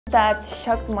That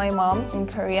shocked my mom in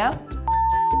Korea.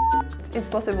 It's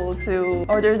possible to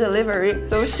order delivery,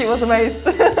 so she was amazed.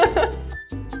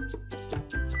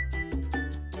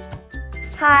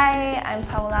 Hi, I'm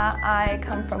Paula. I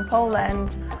come from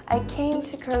Poland. I came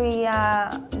to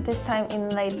Korea this time in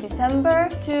late December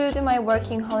to do my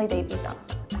working holiday visa.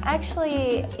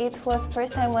 Actually, it was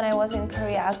first time when I was in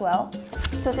Korea as well.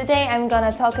 So today I'm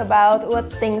gonna talk about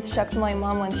what things shocked my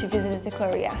mom when she visited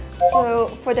Korea. So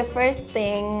for the first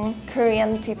thing,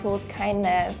 Korean people's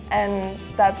kindness and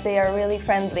that they are really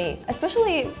friendly.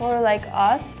 Especially for like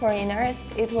us foreigners,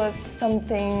 it was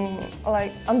something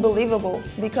like unbelievable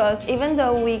because even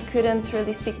though we couldn't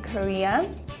really speak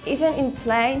Korean, even in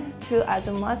plane, two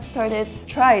ajummas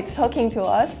tried talking to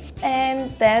us.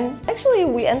 And then actually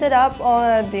we ended up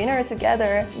on a dinner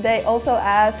together. They also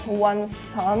asked one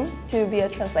son to be a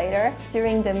translator.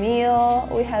 During the meal,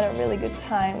 we had a really good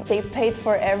time. They paid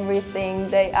for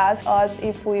everything. They asked us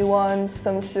if we want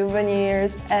some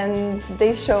souvenirs and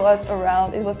they show us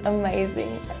around. It was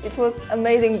amazing. It was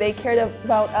amazing. They cared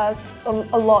about us a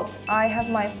lot. I have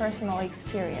my personal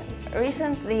experience.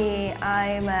 Recently,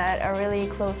 I met a really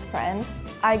close friend.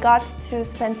 I got to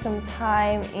spend some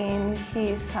time in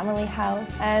his family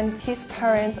house and his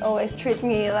parents always treat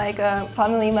me like a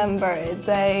family member.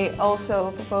 They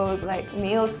also propose like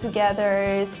meals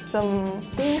together, some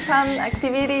dimsum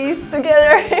activities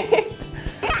together.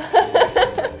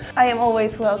 I am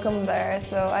always welcome there,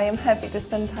 so I am happy to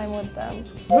spend time with them.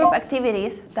 Group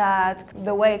activities, that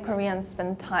the way Koreans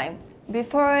spend time.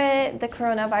 Before the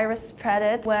coronavirus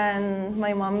spread, when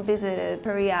my mom visited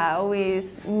Korea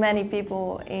with many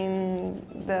people in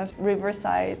the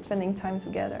riverside spending time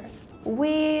together.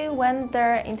 We went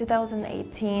there in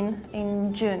 2018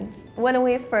 in June. When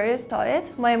we first saw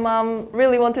it, my mom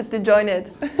really wanted to join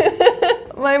it.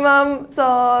 My mom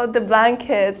saw the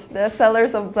blankets, the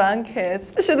sellers of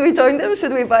blankets. Should we join them?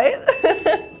 Should we buy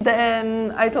it?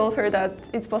 Then I told her that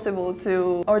it's possible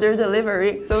to order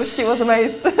delivery, so she was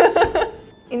amazed.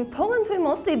 In Poland, we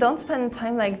mostly don't spend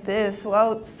time like this.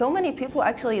 Wow, so many people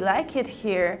actually like it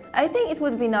here. I think it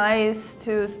would be nice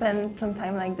to spend some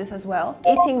time like this as well.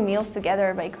 Eating meals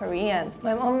together by Koreans.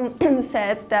 My mom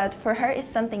said that for her it's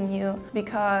something new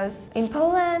because in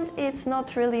Poland it's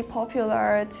not really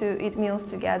popular to eat meals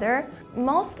together.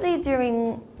 Mostly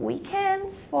during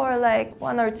weekends for like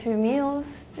 1 or 2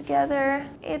 meals together.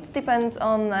 It depends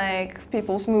on like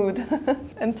people's mood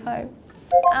and time.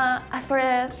 As for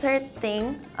the third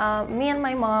thing, me and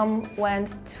my mom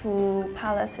went to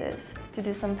palaces to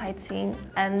do some sightseeing.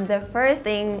 And the first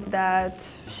thing that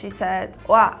she said,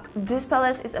 wow, this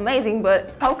palace is amazing,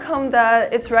 but how come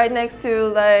that it's right next to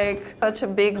like such a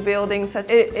big building?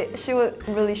 She was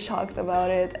really shocked about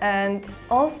it. And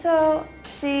also,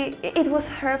 it was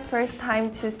her first time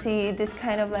to see this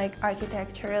kind of like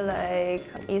architecture, like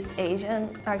East Asian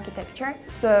architecture.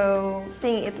 So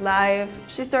seeing it live,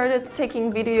 she started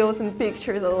taking videos and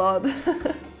pictures a lot.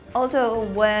 Also,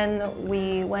 when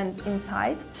we went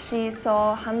inside, she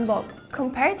saw hanboks.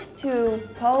 Compared to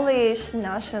Polish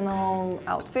national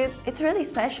outfits, it's really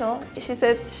special. She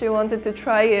said she wanted to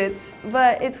try it,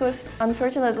 but it was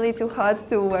unfortunately too hot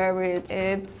to wear it.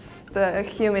 It's the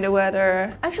humid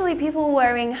weather. Actually, people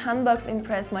wearing hanboks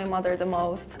impressed my mother the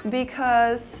most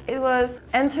because it was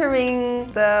entering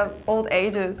the old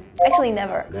ages. Actually,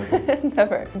 never.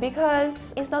 Never.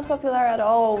 Because it's not popular at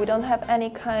all. We don't have any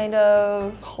kind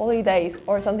of holidays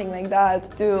or something like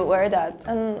that to wear that.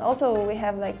 And also, we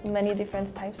have like many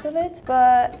different types of it,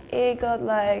 but it got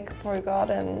like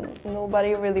forgotten.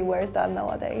 Nobody really wears that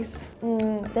nowadays.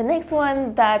 The next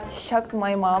one that shocked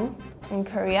my mom in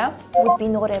Korea would be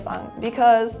noraebang,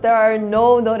 because there are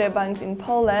no noraebangs in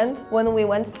Poland. When we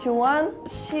went to one,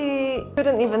 she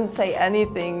couldn't even say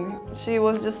anything. She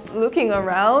was just looking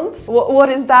around. What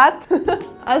is that?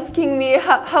 Asking me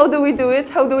how do we do it?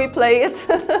 How do we play it?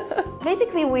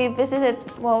 Basically, we visited,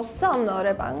 well, some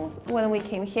noraebangs when we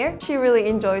came here. She really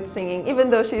enjoyed singing, even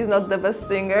though she's not the best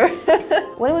singer.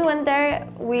 When we went there,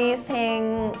 we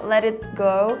sang Let It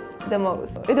Go the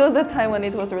most. It was the time when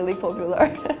it was really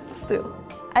popular, still.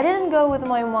 I didn't go with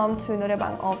my mom to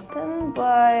noraebang often,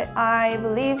 but I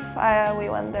believe we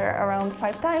went there around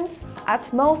 5 times.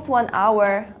 At most 1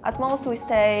 hour. At most we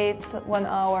stayed 1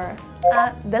 hour.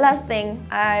 The last thing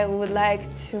I would like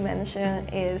to mention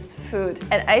is food.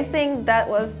 And I think that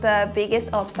was the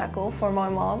biggest obstacle for my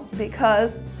mom,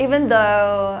 because even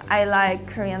though I like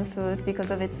Korean food because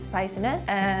of its spiciness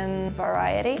and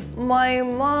variety, my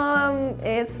mom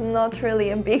is not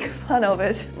really a big fan of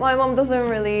it. My mom doesn't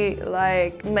really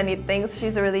like like many things.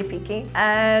 She's really picky.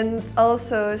 And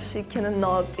also she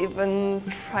cannot even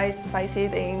try spicy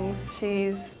things.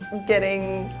 She's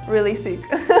getting really sick.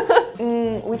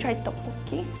 We tried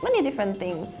tteokbokki, many different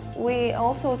things. We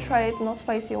also tried not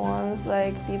spicy ones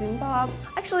like bibimbap.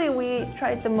 Actually, we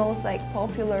tried the most like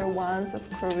popular ones of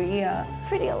Korea,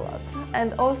 pretty a lot.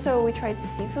 And also we tried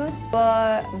seafood,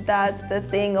 but that's the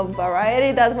thing of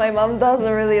variety that my mom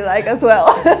doesn't really like as well.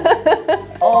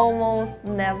 Almost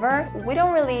never. We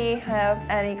don't really have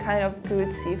any kind of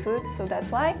good seafood, so that's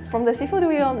why. From the seafood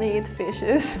we only eat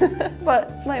fishes.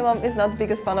 But my mom is not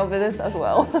biggest fan of this as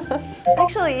well.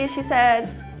 Actually, she said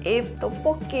if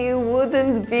tteokbokki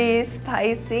wouldn't be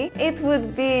spicy, it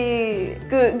would be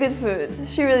good food.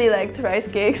 She really liked rice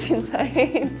cakes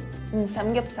inside.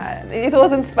 Samgyeopsal. It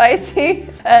wasn't spicy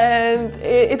and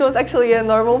it was actually a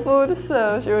normal food,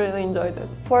 so she really enjoyed it.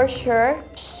 For sure,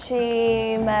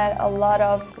 she met a lot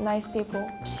of nice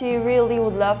people. She really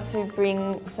would love to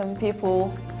bring some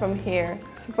people from here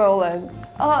to Poland.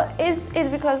 It's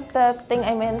because the thing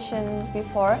I mentioned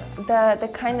before, the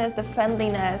kindness, the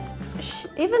friendliness.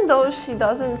 Even though she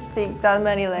doesn't speak that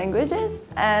many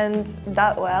languages and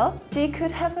that well, she could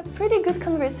have a pretty good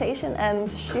conversation and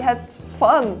she had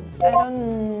fun. I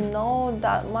don't know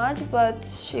that much, but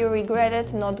she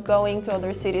regretted not going to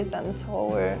other cities than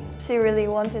Seoul. She really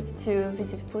wanted to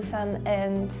visit Busan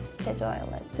and Jeju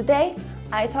Island. Today,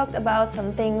 I talked about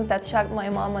some things that shocked my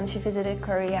mom when she visited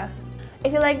Korea.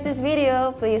 If you like this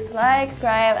video, please like,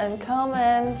 subscribe and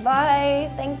comment. Bye!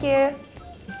 Thank you!